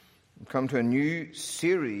come to a new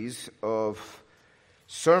series of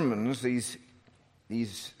sermons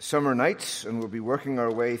these summer nights, and we'll be working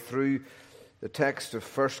our way through the text of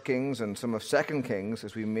 1 Kings and some of 2 Kings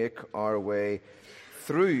as we make our way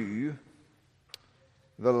through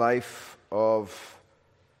the life of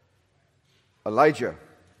Elijah.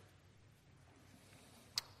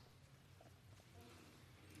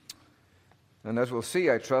 And as we'll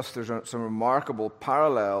see, I trust there's some remarkable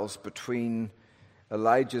parallels between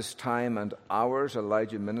Elijah's time and ours.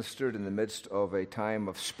 Elijah ministered in the midst of a time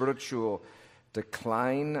of spiritual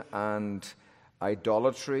decline and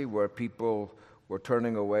idolatry, where people were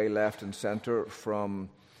turning away left and center from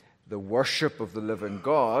the worship of the living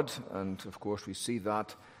God. And of course, we see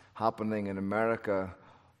that happening in America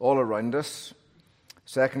all around us.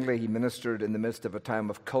 Secondly, he ministered in the midst of a time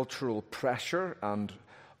of cultural pressure and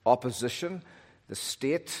opposition. The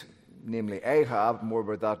state, namely Ahab, more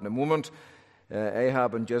about that in a moment,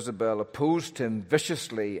 Ahab and Jezebel opposed him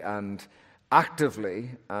viciously and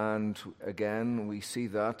actively, and again we see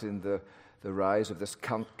that in the rise of this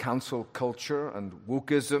cancel culture and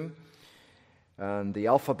wokeism, and the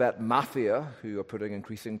alphabet mafia, who are putting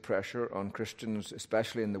increasing pressure on Christians,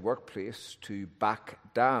 especially in the workplace, to back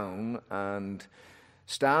down and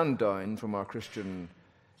stand down from our Christian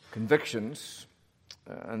convictions.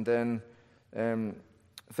 And then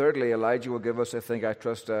thirdly, Elijah will give us, I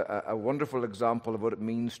trust, a wonderful example of what it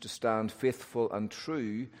means to stand faithful and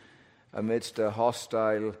true amidst a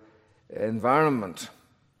hostile environment.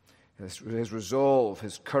 His resolve,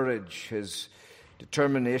 his courage, his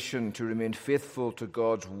determination to remain faithful to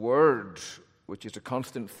God's word, which is a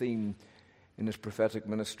constant theme in his prophetic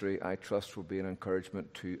ministry, I trust will be an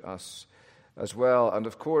encouragement to us as well. And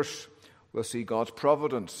of course, we'll see God's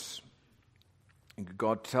providence.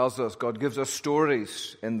 God tells us, God gives us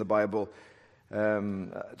stories in the Bible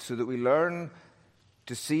so that we learn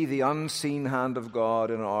to see the unseen hand of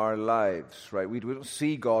God in our lives, right? We don't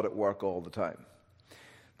see God at work all the time.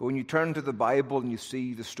 But when you turn to the Bible and you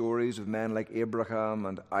see the stories of men like Abraham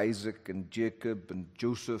and Isaac and Jacob and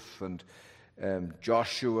Joseph and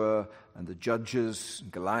Joshua and the judges,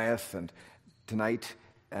 and Goliath, and tonight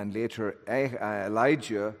and later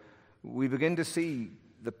Elijah, we begin to see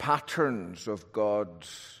the patterns of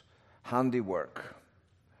God's handiwork,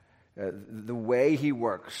 the way he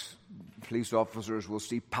works. Police officers will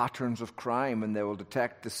see patterns of crime and they will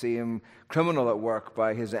detect the same criminal at work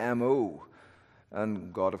by his MO.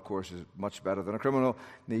 And God, of course, is much better than a criminal.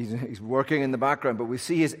 He's working in the background, but we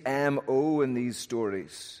see his MO in these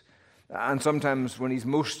stories. And sometimes when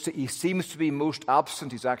he seems to be most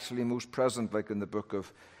absent, he's actually most present, like in the book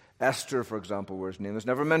of Esther, for example, where his name is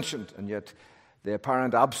never mentioned, and yet the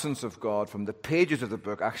apparent absence of God from the pages of the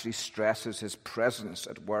book actually stresses his presence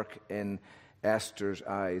at work in Esther's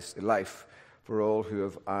life for all who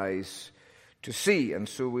have eyes to see. And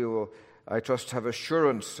so we will, I trust, have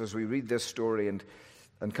assurance as we read this story and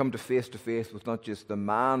come to face with not just the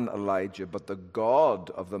man Elijah, but the God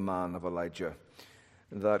of the man of Elijah,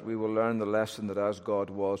 that we will learn the lesson that as God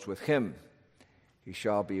was with him, he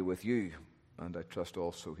shall be with you, and I trust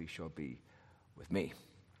also he shall be with me.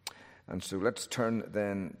 And so let's turn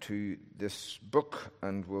then to this book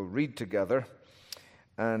and we'll read together.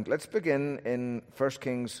 And let's begin in 1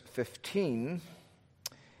 Kings 15,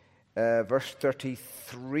 verse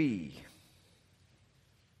 33.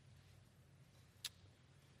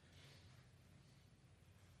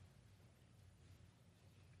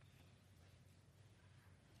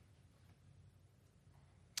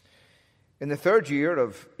 In the third year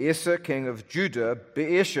of Asa, king of Judah,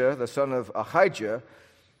 Baasha, the son of Ahijah,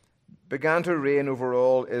 began to reign over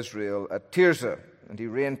all Israel at Tirzah, and he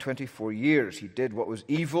reigned 24 years. He did what was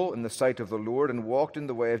evil in the sight of the Lord and walked in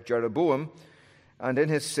the way of Jeroboam and in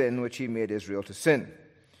his sin which he made Israel to sin.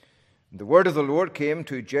 And the word of the Lord came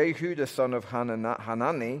to Jehu the son of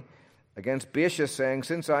Hanani against Baasha, saying,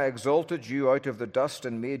 Since I exalted you out of the dust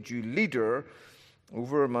and made you leader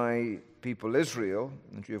over my people Israel,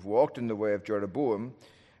 and you have walked in the way of Jeroboam,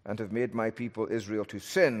 and have made my people Israel to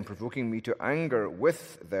sin, provoking me to anger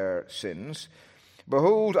with their sins.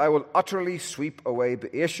 Behold, I will utterly sweep away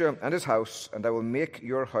Baasha and his house, and I will make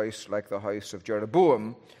your house like the house of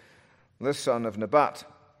Jeroboam, the son of Nebat.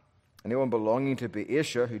 Anyone belonging to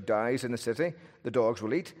Baasha who dies in the city, the dogs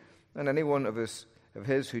will eat, and anyone of his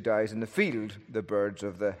who dies in the field, the birds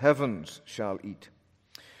of the heavens shall eat.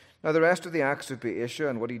 Now the rest of the acts of Baasha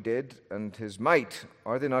and what he did and his might,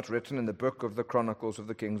 are they not written in the book of the Chronicles of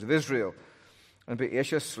the kings of Israel? And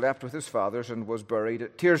Baasha slept with his fathers and was buried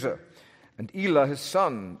at Tirzah. And Elah his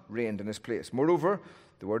son reigned in his place. Moreover,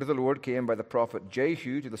 the word of the Lord came by the prophet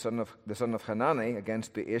Jehu to the son of Hanani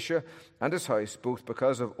against Baasha and his house, both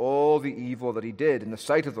because of all the evil that he did in the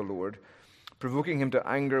sight of the Lord, provoking him to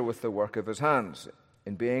anger with the work of his hands,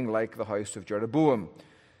 in being like the house of Jeroboam,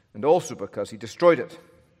 and also because he destroyed it.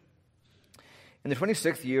 In the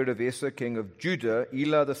 26th year of Asa, king of Judah,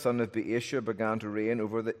 Elah the son of Baasha began to reign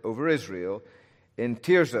over Israel in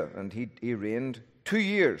Tirzah, and he reigned 2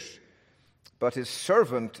 years. But his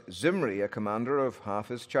servant Zimri, a commander of half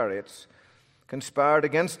his chariots, conspired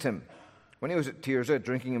against him. When he was at Tirzah,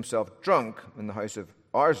 drinking himself drunk in the house of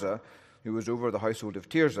Arza, who was over the household of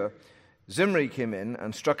Tirzah, Zimri came in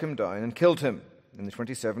and struck him down and killed him in the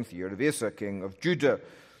 27th year of Asa, king of Judah,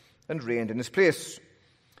 and reigned in his place.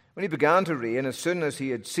 When he began to reign, as soon as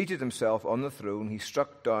he had seated himself on the throne, he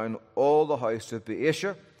struck down all the house of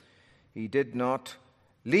Baasha. He did not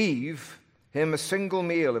leave him a single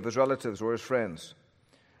male of his relatives or his friends.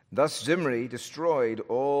 Thus Zimri destroyed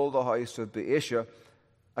all the house of Baasha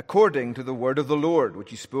according to the word of the Lord, which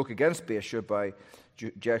he spoke against Baasha by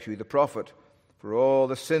Jehu the prophet, for all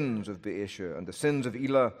the sins of Baasha and the sins of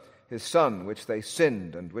Elah his son, which they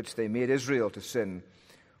sinned and which they made Israel to sin,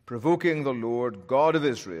 provoking the Lord God of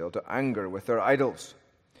Israel to anger with their idols.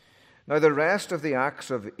 Now the rest of the acts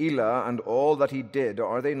of Elah and all that he did,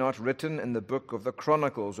 are they not written in the book of the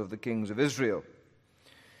Chronicles of the kings of Israel?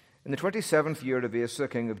 In the 27th year of Asa,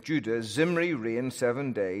 king of Judah, Zimri reigned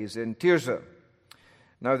 7 days in Tirzah.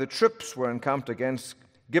 Now the troops were encamped against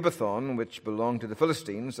Gibbethon, which belonged to the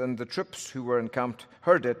Philistines, and the troops who were encamped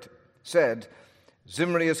heard it, said,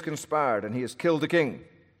 Zimri has conspired, and he has killed the king.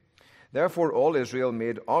 Therefore all Israel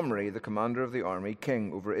made Omri, the commander of the army,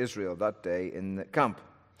 king over Israel that day in the camp.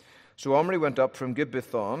 So Omri went up from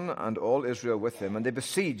Gibbethon, and all Israel with him, and they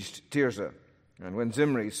besieged Tirzah. And when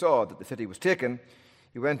Zimri saw that the city was taken,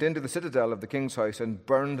 he went into the citadel of the king's house and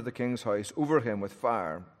burned the king's house over him with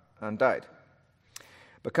fire, and died.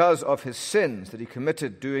 Because of his sins that he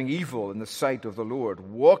committed doing evil in the sight of the Lord,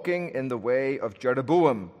 walking in the way of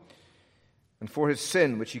Jeroboam, and for his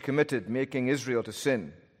sin which he committed, making Israel to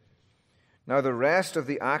sin. Now the rest of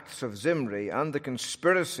the acts of Zimri and the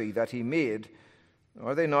conspiracy that he made,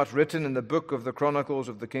 are they not written in the book of the Chronicles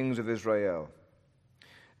of the kings of Israel?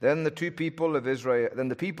 Then the people of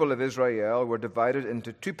Israel were divided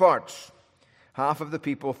into 2 parts. Half of the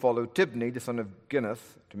people followed Tibni, the son of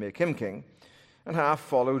Ginath, to make him king, and half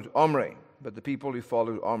followed Omri. But the people who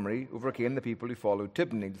followed Omri overcame the people who followed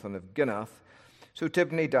Tibni, the son of Ginath. So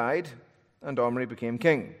Tibni died, and Omri became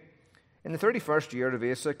king. In the 31st year of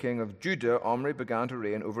Asa, king of Judah, Omri began to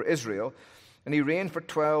reign over Israel, and he reigned for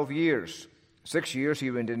 12 years. 6 years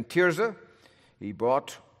he reigned in Tirzah. He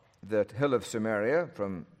bought the hill of Samaria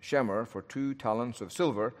from Shemer for 2 talents of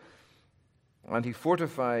silver, and he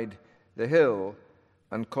fortified the hill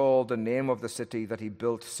and called the name of the city that he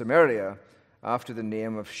built Samaria after the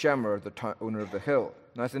name of Shemer, the owner of the hill.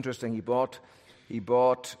 Now that's interesting. He bought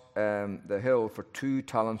the hill for 2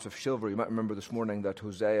 talents of silver. You might remember this morning that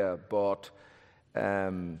Hosea bought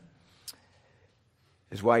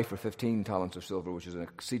his wife for 15 talents of silver, which is an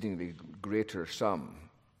exceedingly greater sum.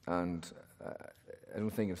 And I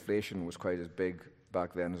don't think inflation was quite as big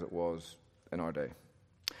back then as it was in our day.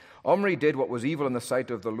 Omri did what was evil in the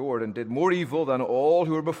sight of the Lord, and did more evil than all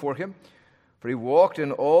who were before him. For he walked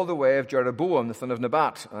in all the way of Jeroboam, the son of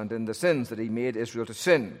Nebat, and in the sins that he made Israel to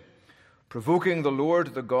sin, provoking the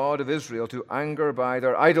Lord, the God of Israel, to anger by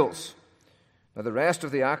their idols. Now the rest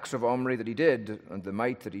of the acts of Omri that he did, and the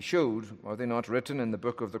might that he showed, are they not written in the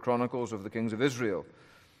book of the Chronicles of the kings of Israel?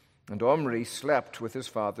 And Omri slept with his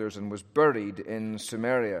fathers and was buried in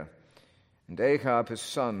Samaria. And Ahab his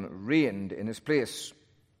son reigned in his place.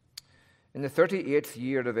 In the 38th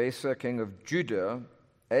year of Asa, king of Judah,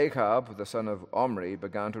 Ahab the son of Omri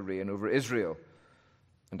began to reign over Israel.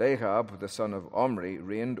 And Ahab the son of Omri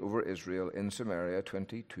reigned over Israel in Samaria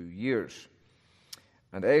 22 years.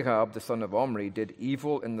 And Ahab the son of Omri did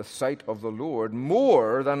evil in the sight of the Lord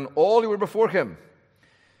more than all who were before him.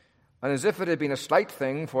 And as if it had been a slight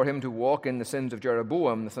thing for him to walk in the sins of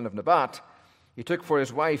Jeroboam the son of Nebat, he took for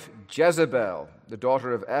his wife Jezebel, the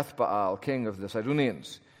daughter of Ethbaal, king of the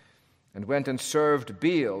Sidonians, and went and served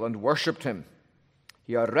Baal and worshipped him.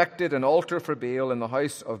 He erected an altar for Baal in the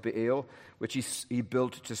house of Baal, which he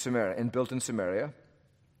built in Samaria.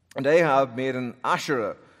 And Ahab made an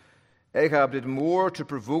Asherah. Ahab did more to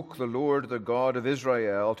provoke the Lord, the God of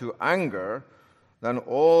Israel, to anger than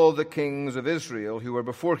all the kings of Israel who were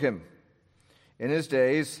before him. In his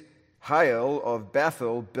days, Hiel of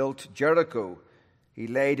Bethel built Jericho. He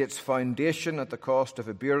laid its foundation at the cost of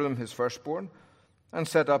Abiram, his firstborn, and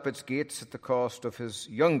set up its gates at the cost of his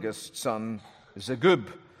youngest son, Zegub.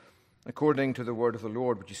 according to the word of the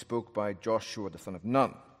Lord, which he spoke by Joshua the son of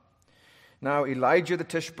Nun. Now Elijah the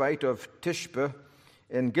Tishbite of Tishbe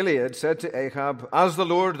in Gilead said to Ahab, As the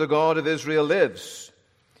Lord, the God of Israel, lives,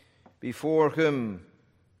 before whom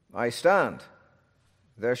I stand,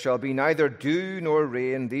 there shall be neither dew nor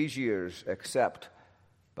rain these years, except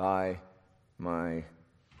by my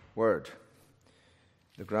word.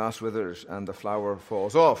 The grass withers and the flower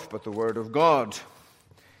falls off, but the word of God,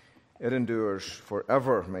 it endures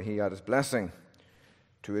forever. May he add his blessing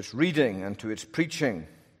to its reading and to its preaching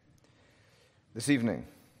this evening.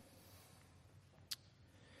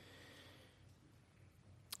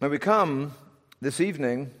 Now we come this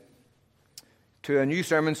evening to a new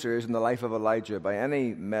sermon series in the life of Elijah. By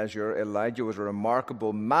any measure, Elijah was a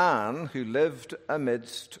remarkable man who lived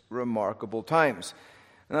amidst remarkable times.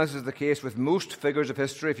 And as is the case with most figures of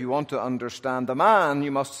history, if you want to understand the man, you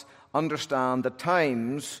must understand the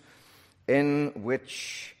times in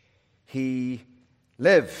which he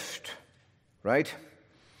lived. Right?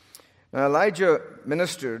 Now, Elijah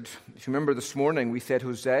ministered. If you remember this morning, we said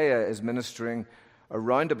Hosea is ministering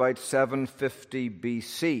around about 750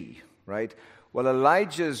 BC. Right? Well,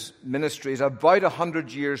 Elijah's ministry is about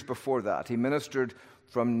 100 years before that. He ministered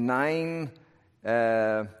from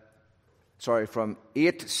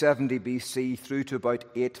 870 BC through to about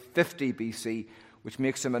 850 BC, which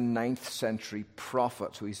makes him a 9th century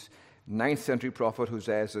prophet. So he's 9th century prophet,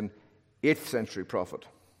 Hosea is an 8th century prophet.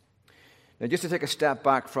 Now, just to take a step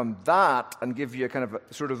back from that and give you a kind of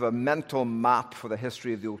sort of a mental map for the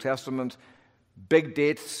history of the Old Testament, big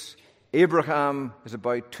dates. Abraham is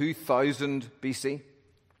about 2000 BC.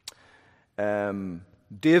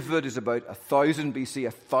 David is about 1000 BC,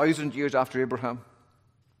 1,000 years after Abraham.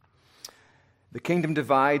 The kingdom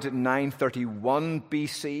divides at 931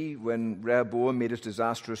 BC when Rehoboam made his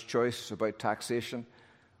disastrous choice about taxation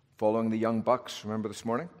following the young bucks, remember this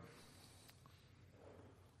morning?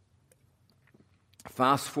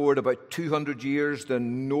 Fast forward about 200 years, the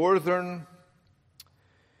northern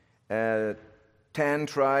 10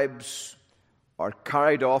 tribes are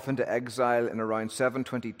carried off into exile in around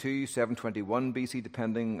 722, 721 BC,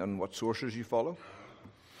 depending on what sources you follow.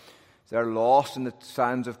 They're lost in the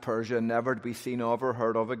sands of Persia, never to be seen of or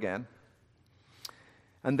heard of again.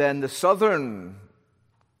 And then the southern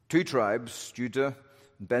 2 tribes, Judah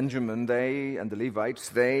and Benjamin, they and the Levites,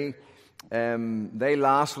 they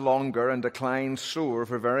last longer and decline slower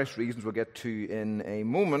for various reasons we'll get to in a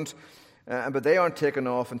moment. But they aren't taken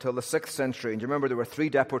off until the 6th century. And you remember there were 3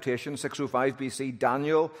 deportations, 605 BC,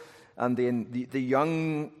 Daniel and the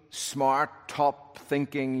young, smart,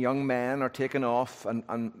 top-thinking young men are taken off,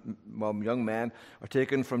 young men are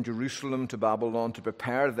taken from Jerusalem to Babylon to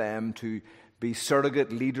prepare them to be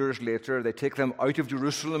surrogate leaders later. They take them out of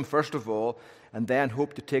Jerusalem, first of all, and then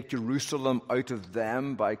hope to take Jerusalem out of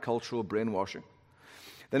them by cultural brainwashing.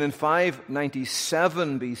 Then in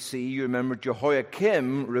 597 BC, you remember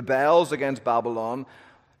Jehoiakim rebels against Babylon.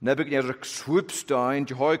 Nebuchadnezzar swoops down.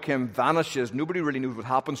 Jehoiakim vanishes. Nobody really knows what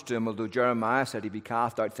happens to him, although Jeremiah said he'd be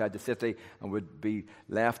cast outside the city and would be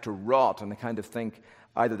left to rot. And I kind of think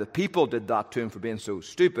either the people did that to him for being so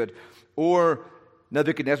stupid, or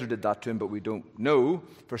Nebuchadnezzar did that to him, but we don't know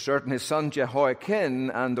for certain. His son Jehoiakim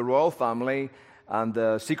and the royal family and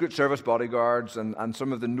the Secret Service bodyguards and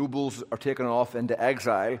some of the nobles are taken off into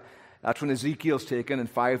exile. That's when Ezekiel's taken in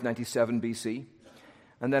 597 BC.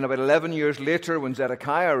 And then about 11 years later, when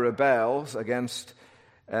Zedekiah rebels against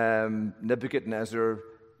Nebuchadnezzar,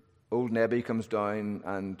 old Nebi comes down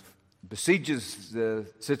and besieges the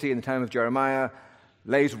city in the time of Jeremiah,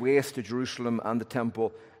 lays waste to Jerusalem and the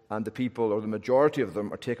temple, and the people, or the majority of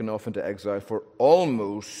them, are taken off into exile for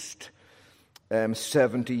almost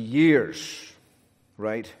 70 years.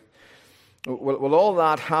 Right? Well, all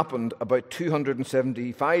that happened about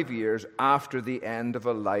 275 years after the end of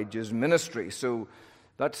Elijah's ministry. So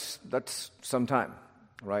that's some time,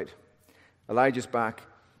 right? Elijah's back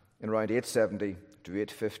in around 870 to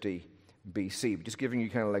 850 BC. Just giving you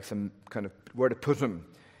kind of like some kind of where to put him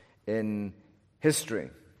in history.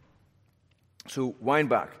 So wind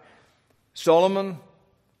back. Solomon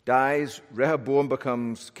dies, Rehoboam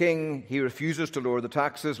becomes king, he refuses to lower the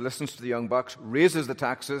taxes, listens to the young bucks, raises the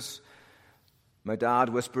taxes. My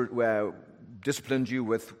dad disciplined you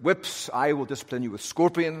with whips, I will discipline you with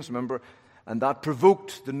scorpions, remember? And that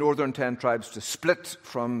provoked the northern 10 tribes to split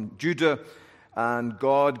from Judah, and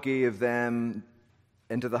God gave them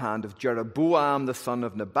into the hand of Jeroboam, the son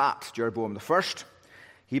of Nebat, Jeroboam the first.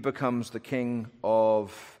 He becomes the king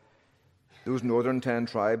of those northern 10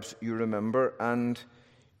 tribes, you remember. And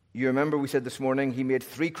you remember we said this morning he made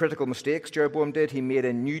 3 critical mistakes, Jeroboam did. He made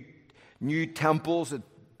a new temples at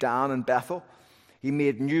Dan and Bethel. He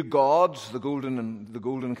made new gods, the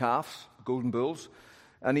golden calves, golden bulls,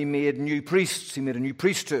 and he made new priests. He made a new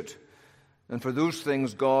priesthood. And for those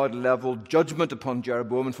things, God leveled judgment upon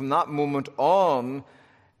Jeroboam. And from that moment on,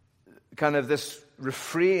 kind of this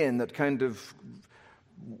refrain that kind of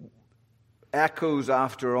echoes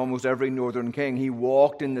after almost every northern king. He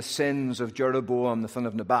walked in the sins of Jeroboam, the son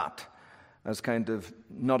of Nebat, as kind of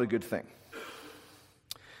not a good thing.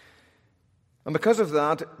 And because of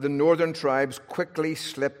that, the northern tribes quickly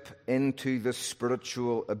slip into the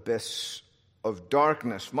spiritual abyss of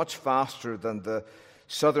darkness, much faster than the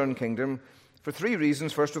southern kingdom, for three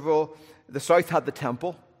reasons. First of all, the south had the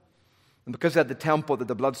temple, and because they had the temple, they had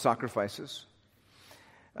the blood sacrifices.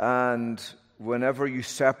 And whenever you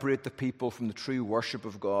separate the people from the true worship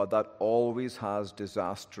of God, that always has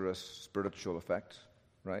disastrous spiritual effects,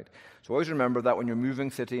 right? So always remember that when you're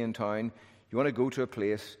moving city and town, you want to go to a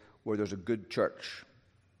place where there's a good church.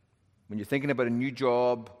 When you're thinking about a new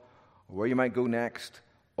job, or where you might go next,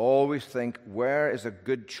 always think, where is a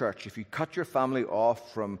good church? If you cut your family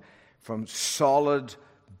off from solid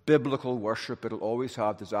biblical worship, it'll always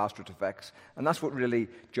have disastrous effects. And that's what really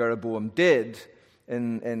Jeroboam did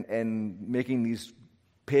in making these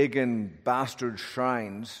pagan bastard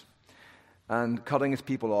shrines and cutting his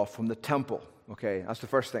people off from the temple. Okay, that's the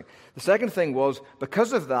first thing. The second thing was,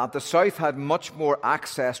 because of that, the south had much more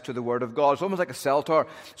access to the Word of God. It's almost like a cell tower.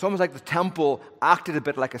 It's almost like the temple acted a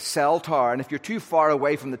bit like a cell tower. And if you're too far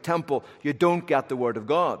away from the temple, you don't get the Word of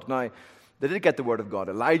God. Now, they did get the Word of God.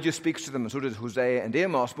 Elijah speaks to them, and so did Hosea and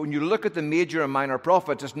Amos. But when you look at the major and minor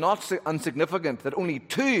prophets, it's not insignificant that only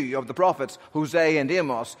two of the prophets, Hosea and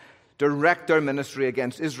Amos, direct their ministry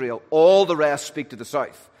against Israel. All the rest speak to the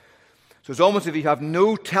south. So it's almost as if you have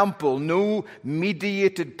no temple, no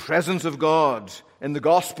mediated presence of God in the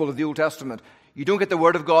gospel of the Old Testament. You don't get the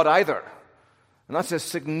Word of God either. And that's a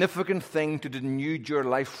significant thing to denude your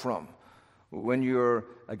life from. When you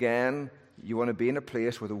want to be in a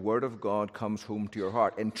place where the Word of God comes home to your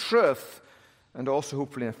heart in truth, and also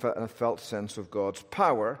hopefully in a felt sense of God's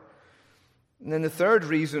power. And then the third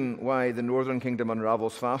reason why the northern kingdom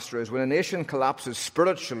unravels faster is when a nation collapses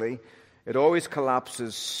spiritually, it always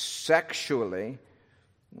collapses sexually.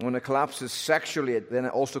 When it collapses sexually, then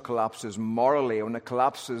it also collapses morally. When it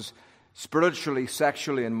collapses spiritually,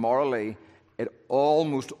 sexually, and morally, it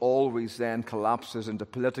almost always then collapses into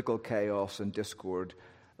political chaos and discord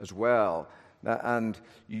as well. And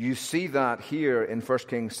you see that here in 1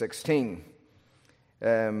 Kings 16.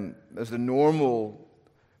 As the normal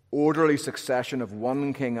orderly succession of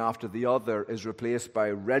one king after the other is replaced by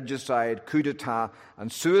regicide, coup d'etat,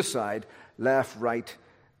 and suicide, left, right,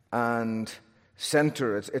 and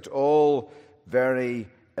center. It's all very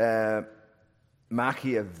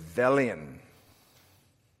Machiavellian.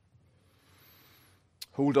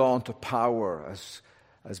 Hold on to power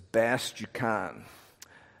as best you can.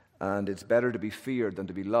 And it's better to be feared than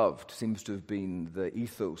to be loved, seems to have been the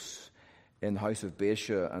ethos in the house of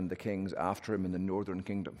Baasha and the kings after him in the northern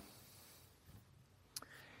kingdom.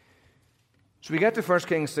 So we get to 1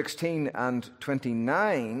 Kings 16 and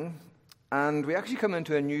 29, and we actually come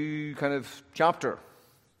into a new kind of chapter.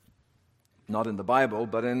 Not in the Bible,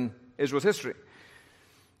 but in Israel's history.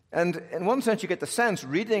 And in one sense, you get the sense,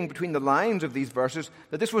 reading between the lines of these verses,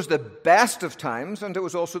 that this was the best of times, and it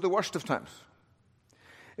was also the worst of times.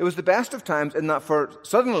 It was the best of times in that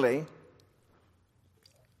suddenly,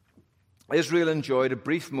 Israel enjoyed a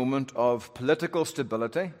brief moment of political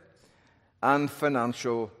stability and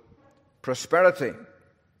financial prosperity.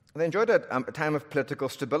 They enjoyed a time of political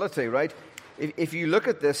stability, right? If you look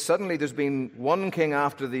at this, suddenly there's been one king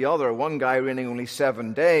after the other, one guy reigning only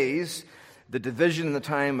 7 days, the division in the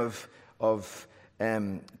time of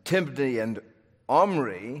Tibni and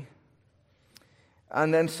Omri,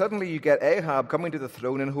 and then suddenly you get Ahab coming to the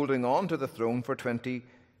throne and holding on to the throne for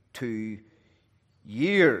 22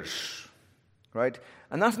 years. Right?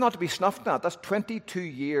 And that's not to be snuffed at. That's 22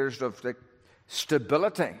 years of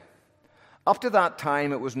stability. Up to that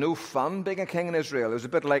time, it was no fun being a king in Israel. It was a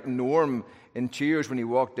bit like Norm in Cheers when he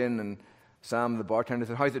walked in, and Sam, the bartender,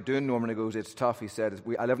 said, "How's it doing, Norm?" And he goes, "It's tough." He said,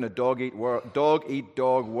 "I live in a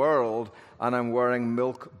dog-eat-dog world, and I'm wearing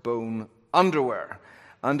milk-bone underwear."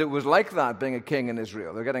 And it was like that being a king in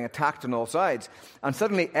Israel. They're getting attacked on all sides. And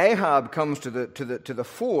suddenly Ahab comes to the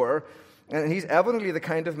fore. And he's evidently the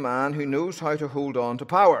kind of man who knows how to hold on to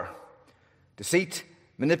power. Deceit,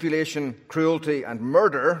 manipulation, cruelty, and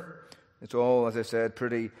murder. It's all, as I said,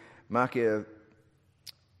 pretty Machiavellian.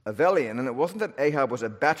 And it wasn't that Ahab was a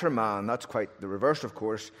better man. That's quite the reverse, of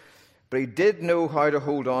course. But he did know how to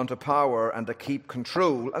hold on to power and to keep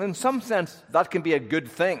control. And in some sense, that can be a good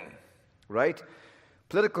thing, right?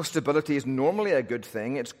 Political stability is normally a good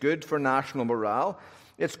thing. It's good for national morale,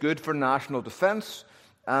 it's good for national defense,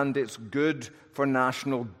 and it's good for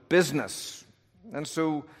national business. And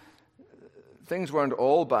so things weren't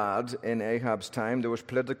all bad in Ahab's time. There was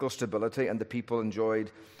political stability, and the people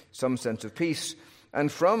enjoyed some sense of peace.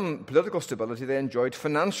 And from political stability, they enjoyed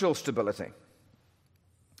financial stability.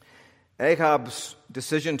 Ahab's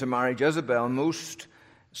decision to marry Jezebel, most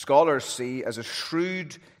scholars see as a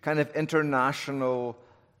shrewd kind of international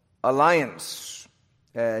alliance.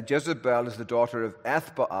 Jezebel is the daughter of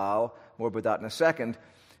Ethbaal, more about that in a second,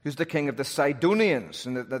 who's the king of the Sidonians.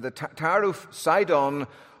 And the Tyre of Sidon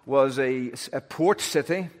was a port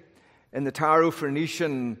city in the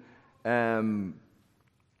Tyro-Phoenician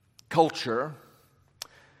culture.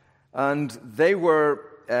 And they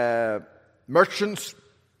were merchants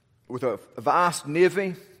with a vast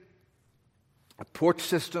navy, a port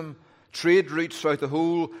system, trade routes throughout the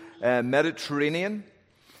whole Mediterranean.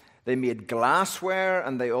 They made glassware,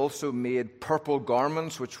 and they also made purple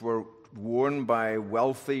garments, which were worn by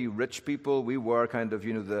wealthy, rich people. We were kind of,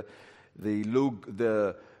 the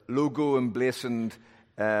logo emblazoned.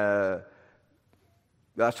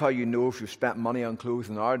 That's how you know if you've spent money on clothes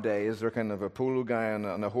in our day. Is there kind of a polo guy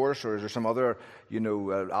on a horse, or is there some other,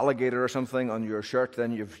 alligator or something on your shirt?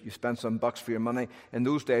 Then you spent some bucks for your money. In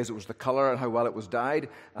those days, it was the color and how well it was dyed.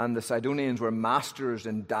 And the Sidonians were masters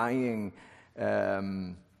in dyeing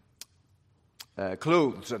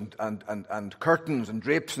clothes and curtains and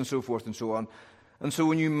drapes and so forth and so on. And so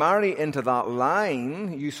when you marry into that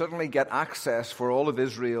line, you suddenly get access for all of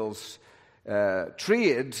Israel's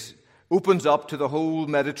trade. Opens up to the whole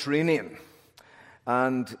Mediterranean.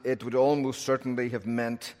 And it would almost certainly have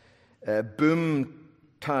meant boom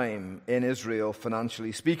time in Israel,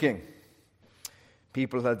 financially speaking.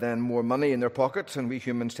 People had then more money in their pockets, and we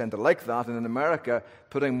humans tend to like that. And in America,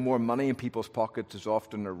 putting more money in people's pockets is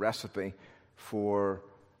often a recipe for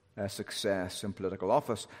success in political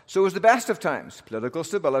office. So it was the best of times, political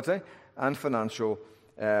stability and financial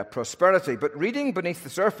prosperity. But reading beneath the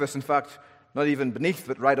surface, in fact, not even beneath,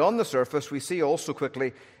 but right on the surface, we see also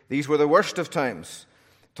quickly these were the worst of times,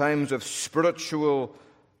 times of spiritual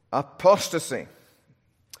apostasy.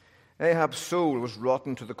 Ahab's soul was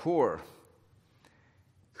rotten to the core.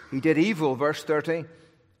 He did evil, verse 30,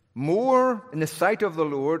 more in the sight of the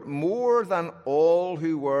Lord, more than all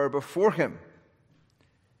who were before him.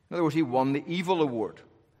 In other words, he won the evil award.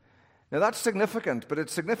 Now that's significant, but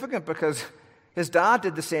it's significant because his dad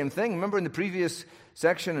did the same thing. Remember in the previous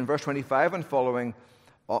section in verse 25 and following,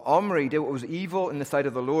 Omri did what was evil in the sight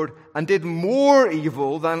of the Lord and did more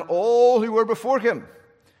evil than all who were before him.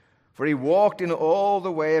 For he walked in all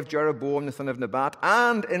the way of Jeroboam the son of Nebat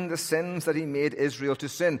and in the sins that he made Israel to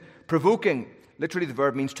sin. Provoking, literally the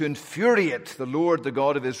verb means to infuriate the Lord, the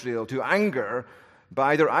God of Israel, to anger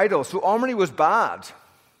by their idols. So Omri was bad.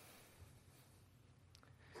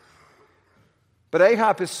 But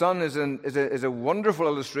Ahab, his son, is a wonderful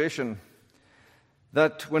illustration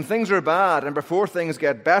that when things are bad and before things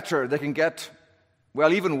get better, they can get,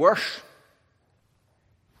 well, even worse.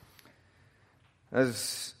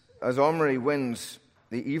 As Omri wins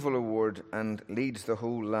the evil award and leads the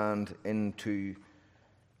whole land into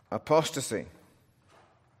apostasy.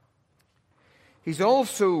 He's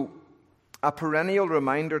also a perennial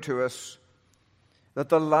reminder to us that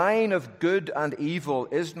the line of good and evil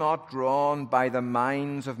is not drawn by the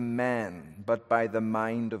minds of men, but by the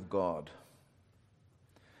mind of God.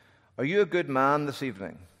 Are you a good man this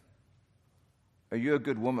evening? Are you a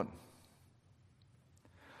good woman?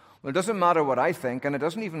 Well, it doesn't matter what I think, and it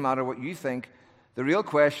doesn't even matter what you think. The real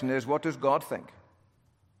question is, what does God think?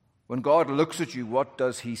 When God looks at you, what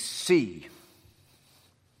does he see?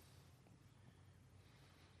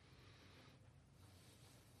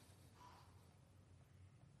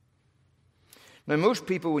 Now, most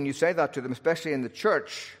people, when you say that to them, especially in the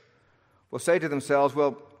church, will say to themselves,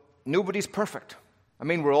 well, nobody's perfect. I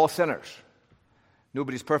mean, we're all sinners.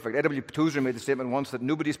 Nobody's perfect. A.W. Tozer made the statement once that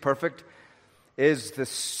nobody's perfect is the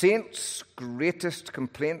saint's greatest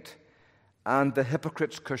complaint and the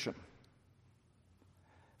hypocrite's cushion.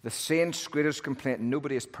 The saint's greatest complaint,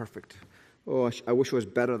 nobody is perfect. Oh, I wish I was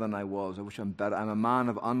better than I was. I wish I'm better. I'm a man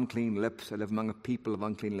of unclean lips. I live among a people of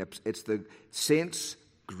unclean lips. It's the saint's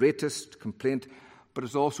greatest complaint, but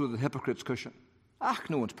it's also the hypocrite's cushion.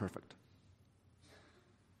 No one's perfect.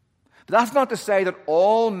 But that's not to say that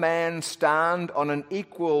all men stand on an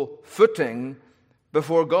equal footing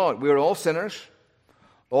before God. We are all sinners.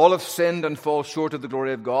 All have sinned and fall short of the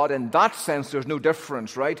glory of God. In that sense, there's no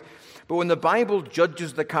difference, right? But when the Bible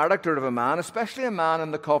judges the character of a man, especially a man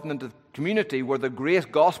in the covenant of community where the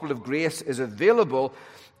gospel of grace is available,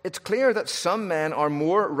 it's clear that some men are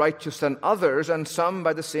more righteous than others, and some,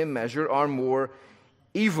 by the same measure, are more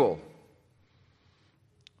evil.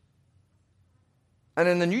 And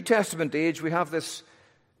in the New Testament age, we have this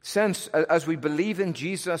sense, as we believe in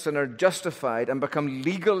Jesus and are justified and become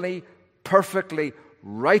legally, perfectly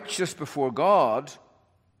righteous before God,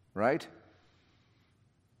 right?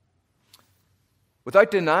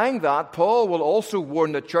 Without denying that, Paul will also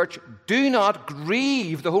warn the church, do not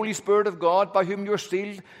grieve the Holy Spirit of God by whom you are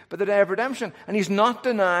sealed by the day of redemption. And he's not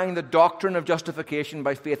denying the doctrine of justification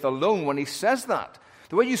by faith alone when he says that.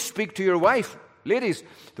 The way you speak to your wife, ladies,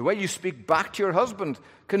 the way you speak back to your husband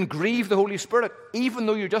can grieve the Holy Spirit, even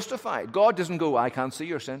though you're justified. God doesn't go, I can't see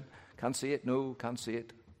your sin. Can't see it. No, can't see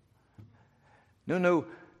it. No.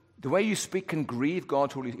 The way you speak can grieve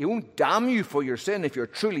God's Holy Spirit. He won't damn you for your sin if you're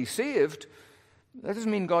truly saved. That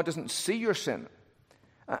doesn't mean God doesn't see your sin.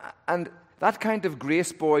 And that kind of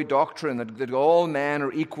grace boy doctrine that all men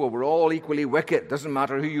are equal, we're all equally wicked, doesn't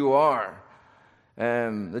matter who you are.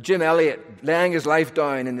 The Jim Elliot laying his life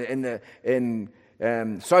down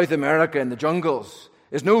in South America in the jungles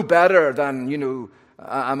is no better than,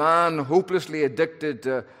 a man hopelessly addicted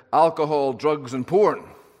to alcohol, drugs, and porn.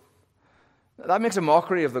 That makes a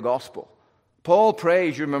mockery of the gospel. Paul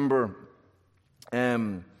prays, you remember,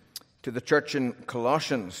 to the church in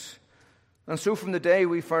Colossians. And so from the day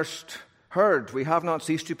we first heard, we have not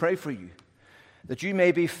ceased to pray for you, that you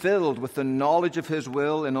may be filled with the knowledge of his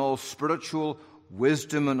will in all spiritual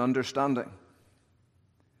wisdom and understanding.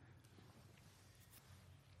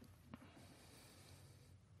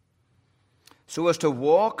 So as to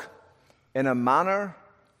walk in a manner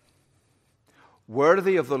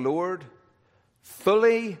worthy of the Lord,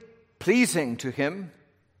 fully pleasing to him,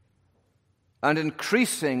 and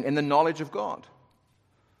increasing in the knowledge of God.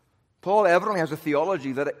 Paul evidently has a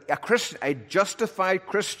theology that a justified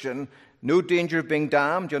Christian, no danger of being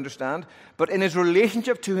damned, you understand? But in his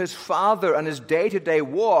relationship to his Father and his day-to-day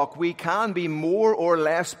walk, we can be more or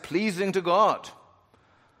less pleasing to God.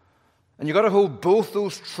 And you've got to hold both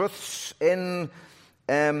those truths in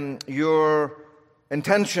your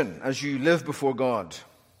intention as you live before God.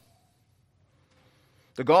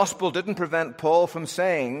 The gospel didn't prevent Paul from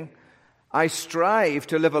saying, I strive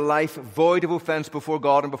to live a life void of offense before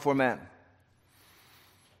God and before men.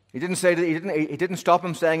 He didn't stop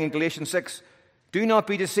him saying in Galatians 6, do not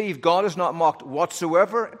be deceived, God is not mocked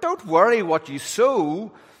whatsoever. Don't worry what you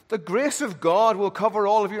sow. The grace of God will cover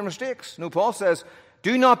all of your mistakes. No, Paul says,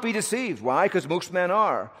 do not be deceived. Why? Because most men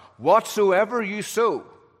are. Whatsoever you sow,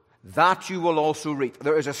 that you will also reap.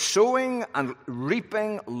 There is a sowing and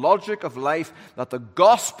reaping logic of life that the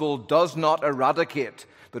gospel does not eradicate,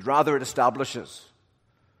 but rather it establishes.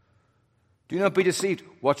 Do not be deceived.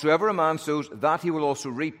 Whatsoever a man sows, that he will also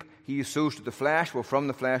reap. He who sows to the flesh will from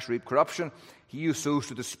the flesh reap corruption. He who sows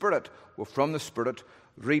to the Spirit will from the Spirit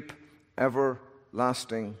reap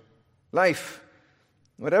everlasting life.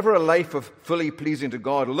 Whatever a life of fully pleasing to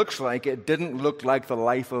God looks like, it didn't look like the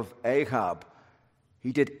life of Ahab.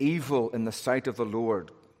 He did evil in the sight of the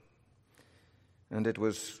Lord, and it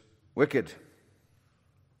was wicked.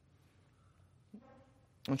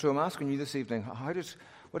 And so I'm asking you this evening,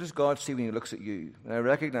 what does God see when he looks at you? And I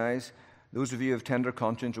recognize those of you of tender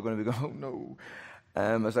conscience are going to be going, oh no.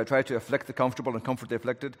 As I try to afflict the comfortable and comfort the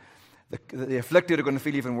afflicted, the afflicted are going to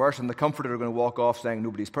feel even worse, and the comforted are going to walk off saying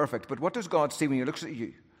nobody's perfect. But what does God see when he looks at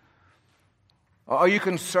you? Are you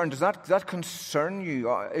concerned? Does that concern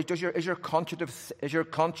you? Is your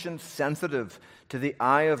conscience sensitive to the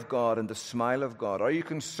eye of God and the smile of God? Are you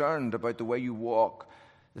concerned about the way you walk,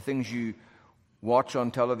 the things you watch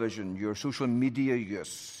on television, your social media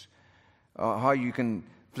use, how you can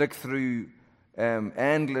flick through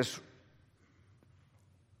endless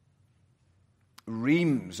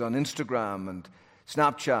reams on Instagram and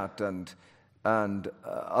Snapchat and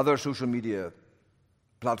other social media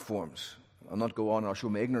platforms? I'll not go on, I'll show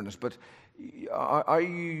my ignorance, but are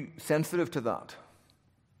you sensitive to that?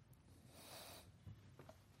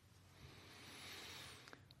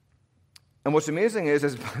 And what's amazing is,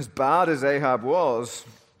 as bad as Ahab was,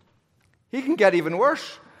 he can get even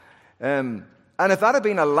worse. And if that had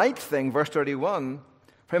been a light thing, verse 31,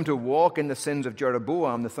 for him to walk in the sins of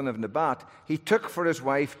Jeroboam, the son of Nebat, he took for his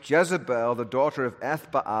wife Jezebel, the daughter of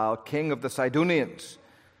Ethbaal, king of the Sidonians,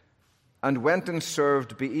 and went and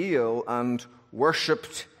served Baal and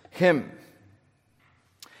worshipped him.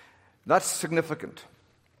 That's significant.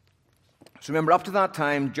 So remember, up to that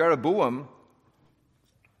time, Jeroboam,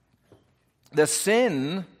 the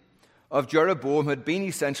sin of Jeroboam had been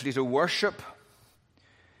essentially to worship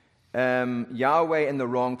Yahweh in the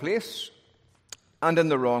wrong place and in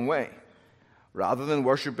the wrong way. Rather than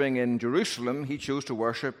worshipping in Jerusalem, he chose to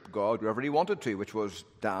worship God wherever he wanted to, which was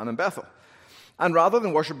Dan and Bethel. And rather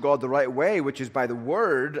than worship God the right way, which is by the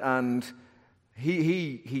Word, and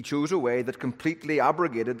he chose a way that completely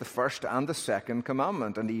abrogated the first and the second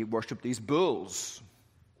commandment, and he worshipped these bulls,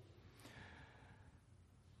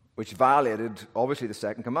 which violated, obviously, the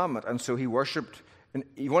second commandment. And so he worshipped,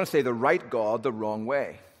 you want to say, the right God the wrong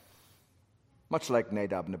way. Much like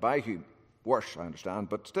Nadab and Abihu. Worse, I understand,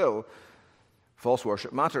 but still, false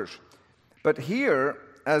worship matters. But here,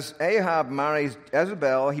 as Ahab marries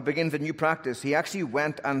Jezebel, he begins a new practice. He actually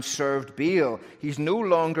went and served Baal. He's no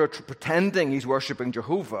longer pretending he's worshiping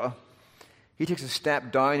Jehovah. He takes a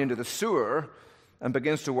step down into the sewer and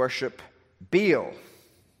begins to worship Baal.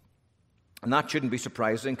 And that shouldn't be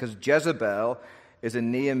surprising, because Jezebel is a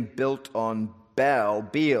name built on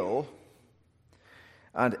Baal,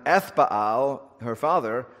 and Ethbaal, her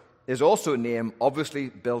father, is also a name obviously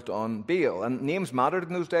built on Baal. And names mattered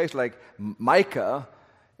in those days, like Micah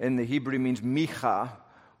in the Hebrew means Micha,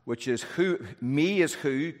 which is who, me is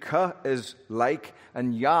who, ka is like,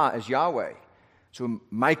 and Yah is Yahweh. So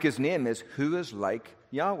Micah's name is who is like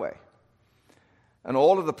Yahweh. And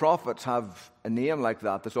all of the prophets have a name like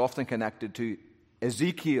that that's often connected to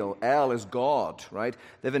Ezekiel. El is God, right?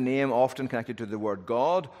 They have a name often connected to the word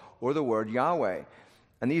God or the word Yahweh.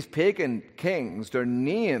 And these pagan kings, their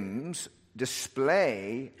names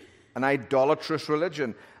display an idolatrous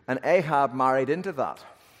religion. And Ahab married into that.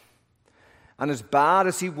 And as bad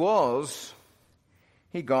as he was,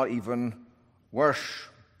 he got even worse.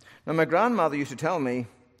 Now, my grandmother used to tell me,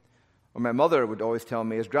 or my mother would always tell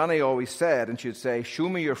me, as Granny always said, and she would say, show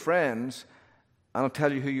me your friends, and I'll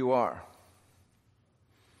tell you who you are.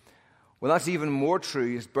 Well, that's even more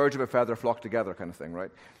true. It's birds of a feather flock together kind of thing,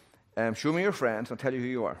 right? Show me your friends, and I'll tell you who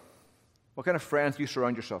you are. What kind of friends do you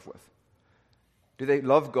surround yourself with? Do they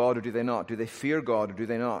love God or do they not? Do they fear God or do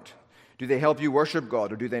they not? Do they help you worship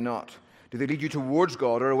God or do they not? Do they lead you towards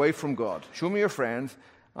God or away from God? Show me your friends,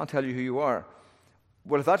 I'll tell you who you are.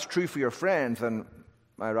 Well, if that's true for your friends, and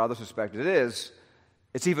I rather suspect it is,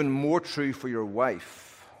 it's even more true for your wife.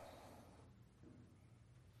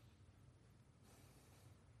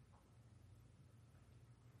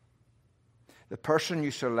 The person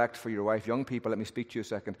you select for your wife, young people, let me speak to you a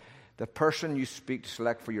second. The person you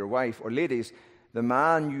select for your wife, or ladies, the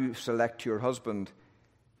man you select to your husband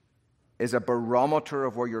is a barometer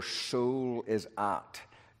of where your soul is at.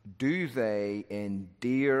 Do they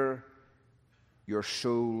endear your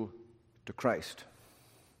soul to Christ?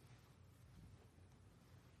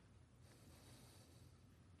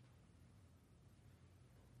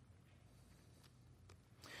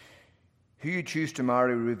 Who you choose to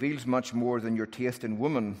marry reveals much more than your taste in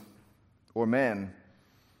women or men.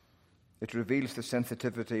 It reveals the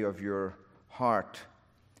sensitivity of your heart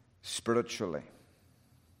spiritually.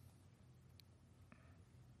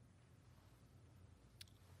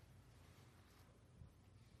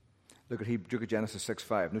 Look at Genesis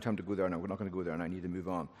 6:5. No time to go there now. We're not going to go there now. I need to move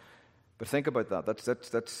on. But think about that.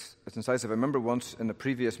 That's incisive. I remember once in a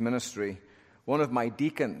previous ministry, one of my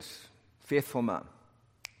deacons, faithful man,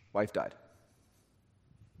 wife died.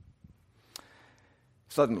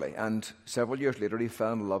 Suddenly, and several years later, he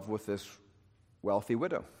fell in love with this wealthy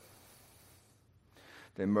widow.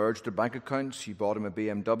 They merged their bank accounts. She bought him a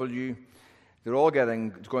BMW. They're all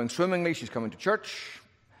going swimmingly. She's coming to church,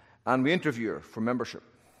 and we interview her for membership.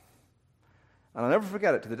 And I'll never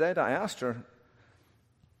forget it. To the day that I asked her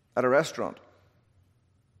at a restaurant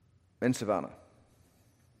in Savannah.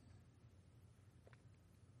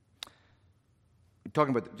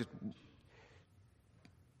 Talking about just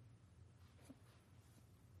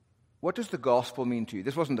what does the gospel mean to you?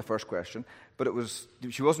 This wasn't the first question, but it was.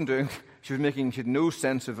 She had no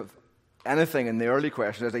sense of anything in the early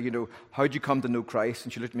questions. I was like, how did you come to know Christ?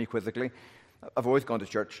 And she looked at me quizzically. I've always gone to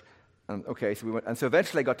church. And okay, so we went. And so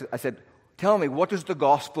eventually I said, tell me, what does the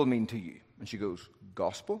gospel mean to you? And she goes,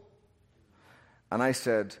 gospel? And I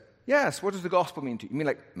said, yes, what does the gospel mean to you? You mean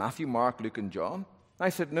like Matthew, Mark, Luke, and John? And I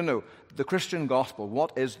said, no, the Christian gospel.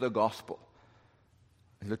 What is the gospel?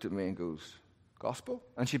 He looked at me and goes, gospel?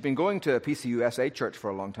 And she'd been going to a PCUSA church for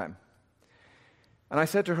a long time. And I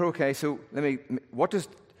said to her, okay, so what does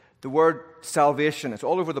the word salvation, it's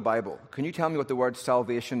all over the Bible. Can you tell me what the word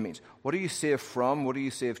salvation means? What are you saved from? What are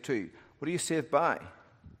you saved to? What are you saved by?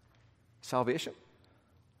 Salvation.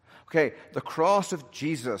 Okay, the cross of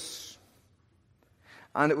Jesus.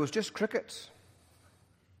 And it was just crickets.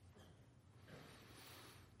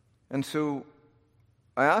 And so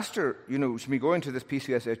I asked her, she'd been going to this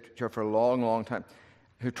PCUSA church for a long, long time,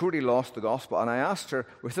 who totally lost the gospel. And I asked her,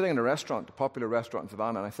 we're sitting in a restaurant, a popular restaurant in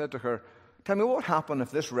Savannah, and I said to her, Tell me, what would happen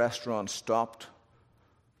if this restaurant stopped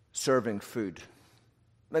serving food?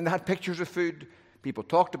 I mean, they had pictures of food, people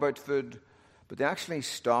talked about food, but they actually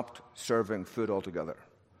stopped serving food altogether.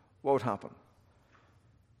 What would happen?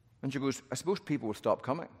 And she goes, I suppose people would stop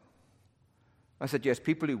coming. I said, yes,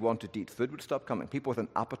 people who wanted to eat food would stop coming. People with an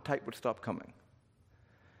appetite would stop coming.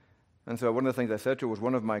 And so one of the things I said to her was,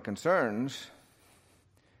 one of my concerns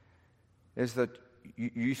is that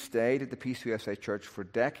you stayed at the PCUSA Church for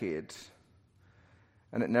decades,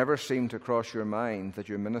 and it never seemed to cross your mind that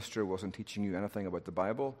your minister wasn't teaching you anything about the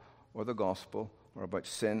Bible or the gospel or about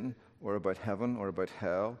sin or about heaven or about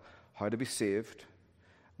hell, how to be saved,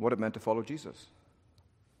 what it meant to follow Jesus.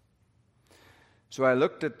 So I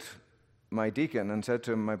looked at my deacon and said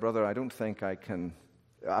to him, my brother, I don't think I can,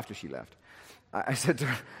 after she left, I said to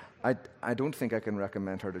her, I don't think I can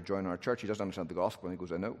recommend her to join our church. She doesn't understand the gospel. And he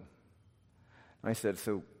goes, I know. I said,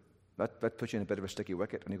 so that puts you in a bit of a sticky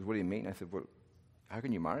wicket. And he goes, what do you mean? I said, well, how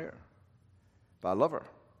can you marry her? But I love her.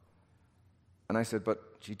 And I said, but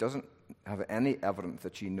she doesn't have any evidence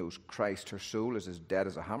that she knows Christ. Her soul is as dead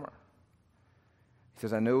as a hammer. He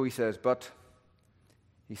says, I know. He says, but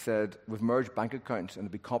he said, we've merged bank accounts and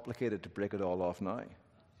it'd be complicated to break it all off now.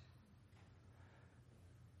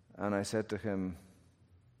 And I said to him,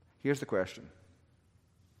 here's the question.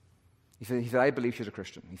 He said, I believe she's a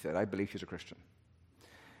Christian. He said, I believe she's a Christian.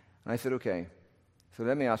 And I said, okay, so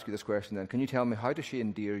let me ask you this question then. Can you tell me, how does she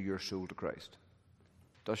endear your soul to Christ?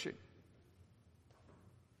 Does she?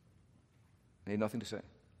 He had nothing to say.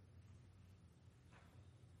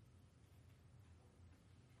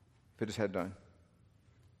 Put his head down.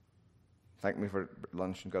 Thanked me for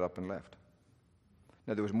lunch and got up and left.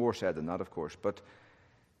 Now, there was more said than that, of course, but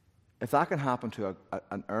if that can happen to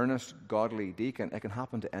an earnest, godly deacon, it can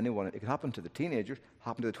happen to anyone. It can happen to the teenagers,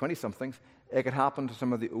 happen to the 20-somethings. It could happen to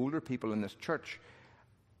some of the older people in this church.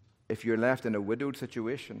 If you're left in a widowed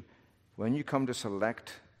situation, when you come to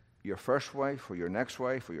select your first wife or your next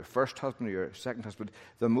wife or your first husband or your second husband,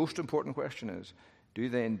 the most important question is, do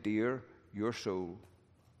they endear your soul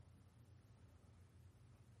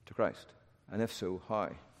to Christ? And if so, how?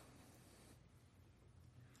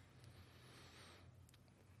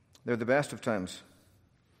 They're the best of times,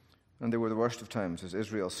 and they were the worst of times as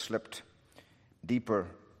Israel slipped deeper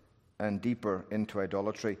and deeper into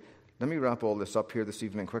idolatry. Let me wrap all this up here this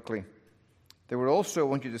evening quickly. They were also, I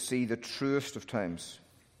want you to see, the truest of times.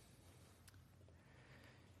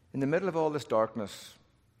 In the middle of all this darkness,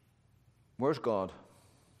 where's God?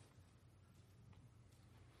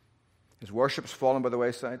 His worship's fallen by the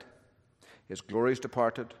wayside. His glory's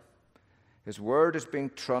departed. His word is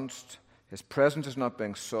being trounced. His presence is not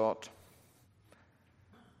being sought.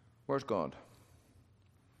 Where's God?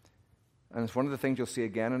 And it's one of the things you'll see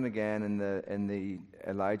again and again in the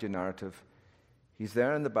Elijah narrative. He's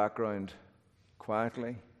there in the background,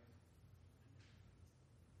 quietly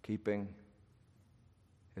keeping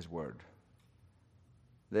his word.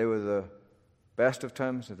 They were the best of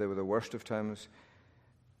times, they were the worst of times,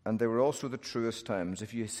 and they were also the truest times.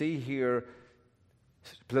 If you see here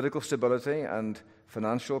political stability and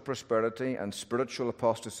financial prosperity and spiritual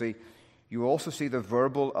apostasy, you also see the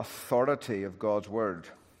verbal authority of God's word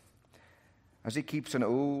as he keeps an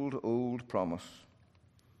old promise.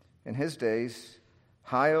 In his days,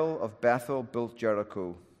 Hiel of Bethel built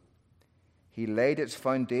Jericho. He laid its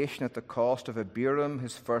foundation at the cost of Abiram,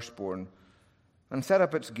 his firstborn, and set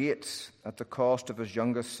up its gates at the cost of his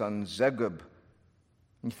youngest son, Zegub.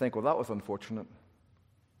 And you think, well, that was unfortunate.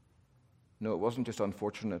 No, it wasn't just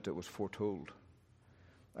unfortunate, it was foretold.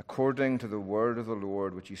 According to the word of the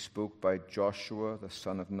Lord, which he spoke by Joshua, the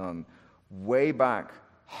son of Nun, way back,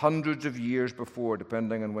 hundreds of years before,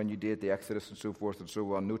 depending on when you date the Exodus and so forth and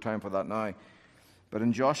so on. No time for that now. But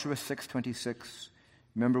in Joshua 6:26,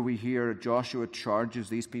 remember we hear Joshua charges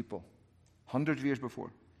these people, hundreds of years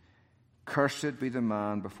before. Cursed be the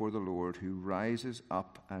man before the Lord who rises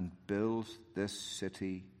up and builds this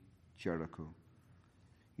city, Jericho.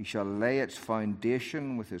 He shall lay its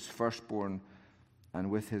foundation with his firstborn, and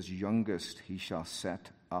with his youngest he shall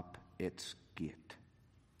set up its gate.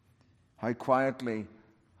 How quietly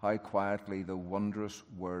the wondrous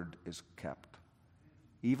word is kept.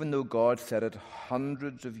 Even though God said it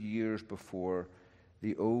hundreds of years before,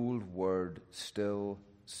 the old word still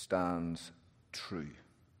stands true.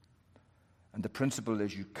 And the principle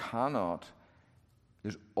is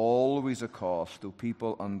there's always a cost, though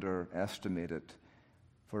people underestimate it,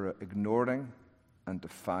 for ignoring and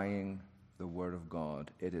defying the word of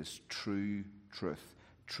God. It is true truth,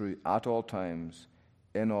 true at all times,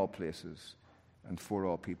 in all places, and for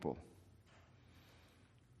all people.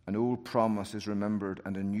 An old promise is remembered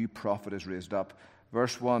and a new prophet is raised up.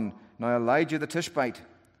 Verse 1, Now Elijah the Tishbite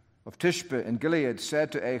of Tishbe in Gilead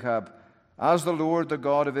said to Ahab, As the Lord, the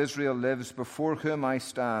God of Israel, lives, before whom I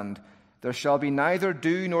stand, there shall be neither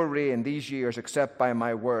dew nor rain these years except by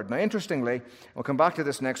my word. Now, interestingly, we'll come back to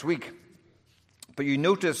this next week, but you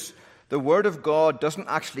notice the word of God doesn't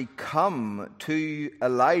actually come to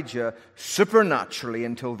Elijah supernaturally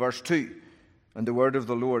until verse 2, and the word of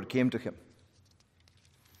the Lord came to him.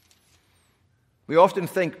 We often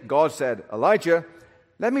think God said, Elijah,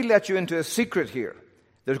 let me let you into a secret here.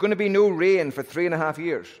 There's going to be no rain for 3.5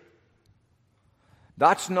 years.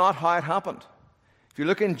 That's not how it happened. If you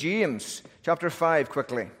look in James chapter 5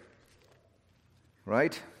 quickly,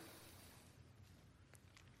 right?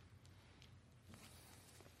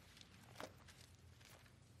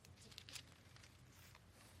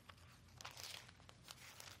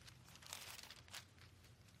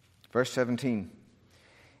 Verse 17.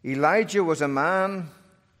 Elijah was a man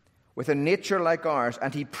with a nature like ours,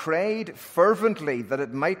 and he prayed fervently that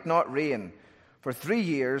it might not rain. For 3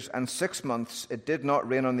 years and 6 months it did not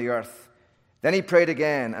rain on the earth. Then he prayed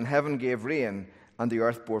again, and heaven gave rain, and the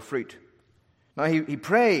earth bore fruit. Now he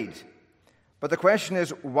prayed, but the question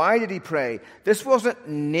is, why did he pray? This wasn't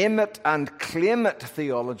name it and claim it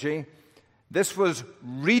theology. This was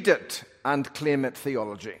read it and claim it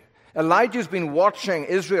theology. Elijah's been watching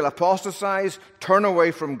Israel apostatize, turn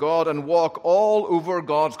away from God, and walk all over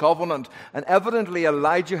God's covenant. And evidently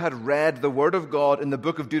Elijah had read the word of God in the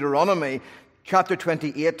book of Deuteronomy, chapter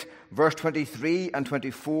 28, verse 23 and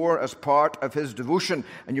 24 as part of his devotion.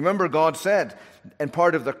 And you remember God said, in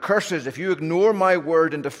part of the curses, if you ignore my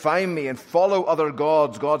word and defy me and follow other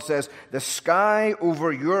gods, God says, the sky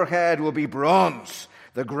over your head will be bronze,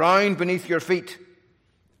 the ground beneath your feet,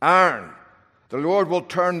 iron. The Lord will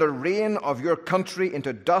turn the rain of your country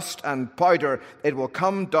into dust and powder. It will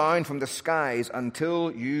come down from the skies until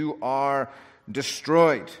you are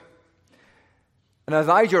destroyed. And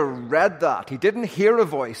Elijah read that. He didn't hear a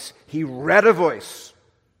voice. He read a voice.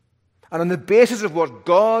 And on the basis of what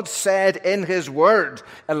God said in his word,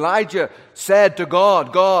 Elijah said to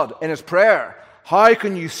God, in his prayer, how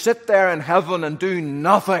can you sit there in heaven and do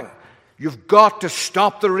nothing? You've got to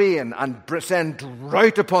stop the rain and send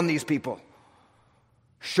drought upon these people.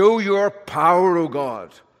 Show your power, O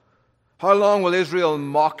God. How long will Israel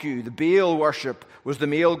mock you? The Baal worship was the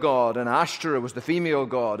male god, and Ashtoreth was the female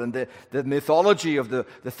god. And the mythology of the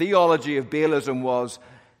theology of Baalism was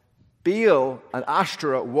Baal and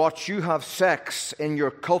Ashtoreth watch you have sex in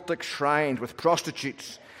your cultic shrines with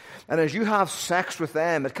prostitutes. And as you have sex with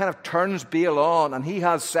them, it kind of turns Baal on, and he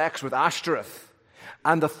has sex with Ashtoreth.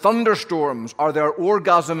 And the thunderstorms are their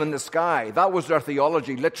orgasm in the sky. That was their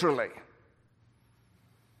theology, literally.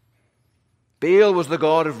 Baal was the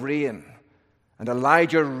god of rain, and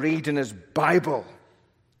Elijah reads in his Bible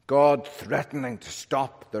God threatening to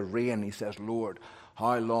stop the rain. He says, Lord,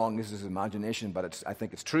 how long, this is his imagination, but I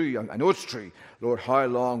think it's true, I know it's true, Lord, how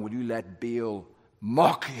long will you let Baal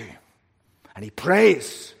mock you? And he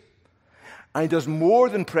prays, and he does more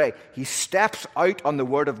than pray. He steps out on the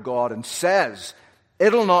word of God and says,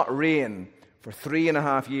 it'll not rain for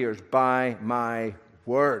 3.5 years by my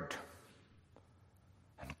word.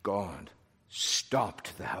 And God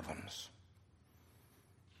stopped the heavens.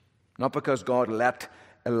 Not because God let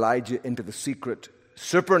Elijah into the secret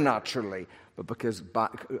supernaturally, but because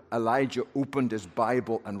Elijah opened his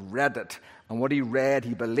Bible and read it. And what he read,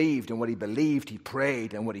 he believed. And what he believed, he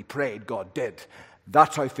prayed. And what he prayed, God did.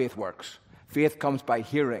 That's how faith works. Faith comes by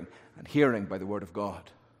hearing, and hearing by the word of God.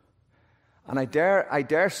 And I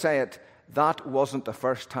dare say it, that wasn't the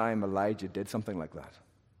first time Elijah did something like that.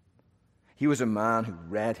 He was a man who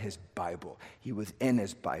read his Bible. He was in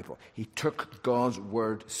his Bible. He took God's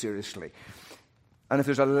word seriously. And if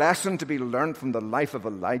there's a lesson to be learned from the life of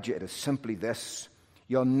Elijah, it is simply this.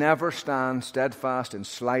 You'll never stand steadfast in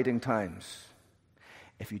sliding times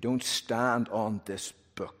if you don't stand on this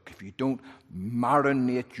book, if you don't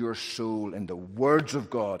marinate your soul in the words of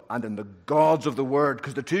God and in the gods of the word,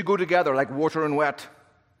 because the two go together like water and wet.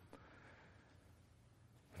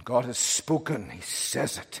 God has spoken, he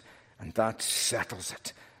says it. And that settles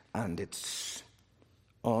it. And it's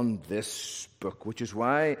on this book, which is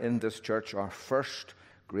why in this church our first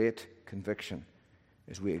great conviction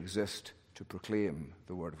is we exist to proclaim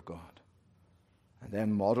the word of God. And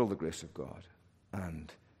then model the grace of God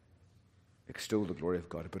and extol the glory of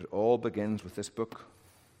God. But it all begins with this book,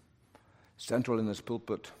 central in this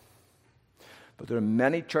pulpit. But there are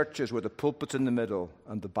many churches where the pulpit's in the middle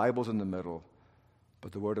and the Bible's in the middle,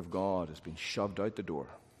 but the word of God has been shoved out the door.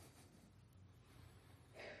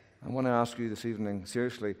 I want to ask you this evening,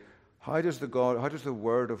 seriously, how does the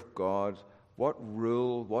word of God what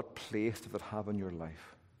role, what place does it have in your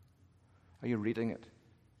life? Are you reading it?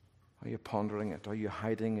 Are you pondering it? Are you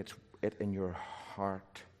hiding it in your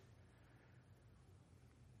heart?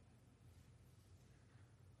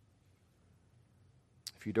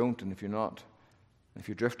 If you don't, and if you're not, if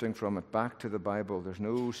you're drifting from it back to the Bible, there's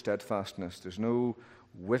no steadfastness, there's no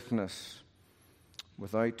witness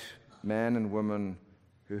without men and women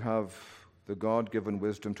who have the God-given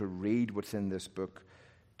wisdom to read what's in this book,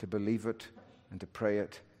 to believe it, and to pray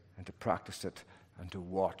it, and to practice it, and to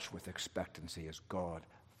watch with expectancy as God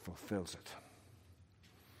fulfills it.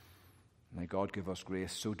 May God give us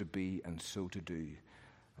grace so to be and so to do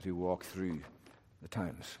as we walk through the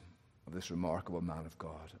times of this remarkable man of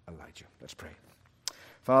God, Elijah. Let's pray.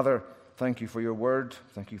 Father, thank you for your word.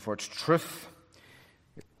 Thank you for its truth,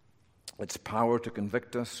 its power to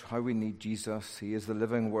convict us, how we need Jesus. He is the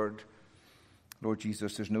living word. Lord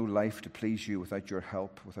Jesus, there's no life to please you without your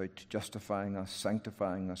help, without justifying us,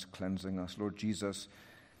 sanctifying us, cleansing us. Lord Jesus,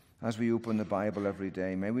 as we open the Bible every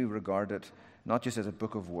day, may we regard it not just as a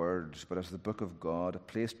book of words, but as the book of God, a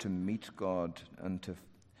place to meet God and to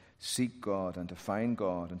seek God and to find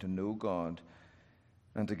God and to know God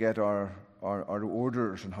and to get our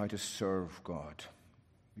orders on how to serve God.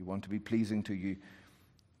 We want to be pleasing to you.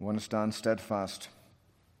 We want to stand steadfast.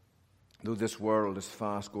 Though this world is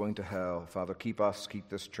fast going to hell, Father, keep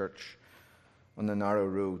this church on the narrow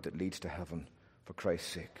road that leads to heaven. For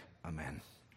Christ's sake, amen.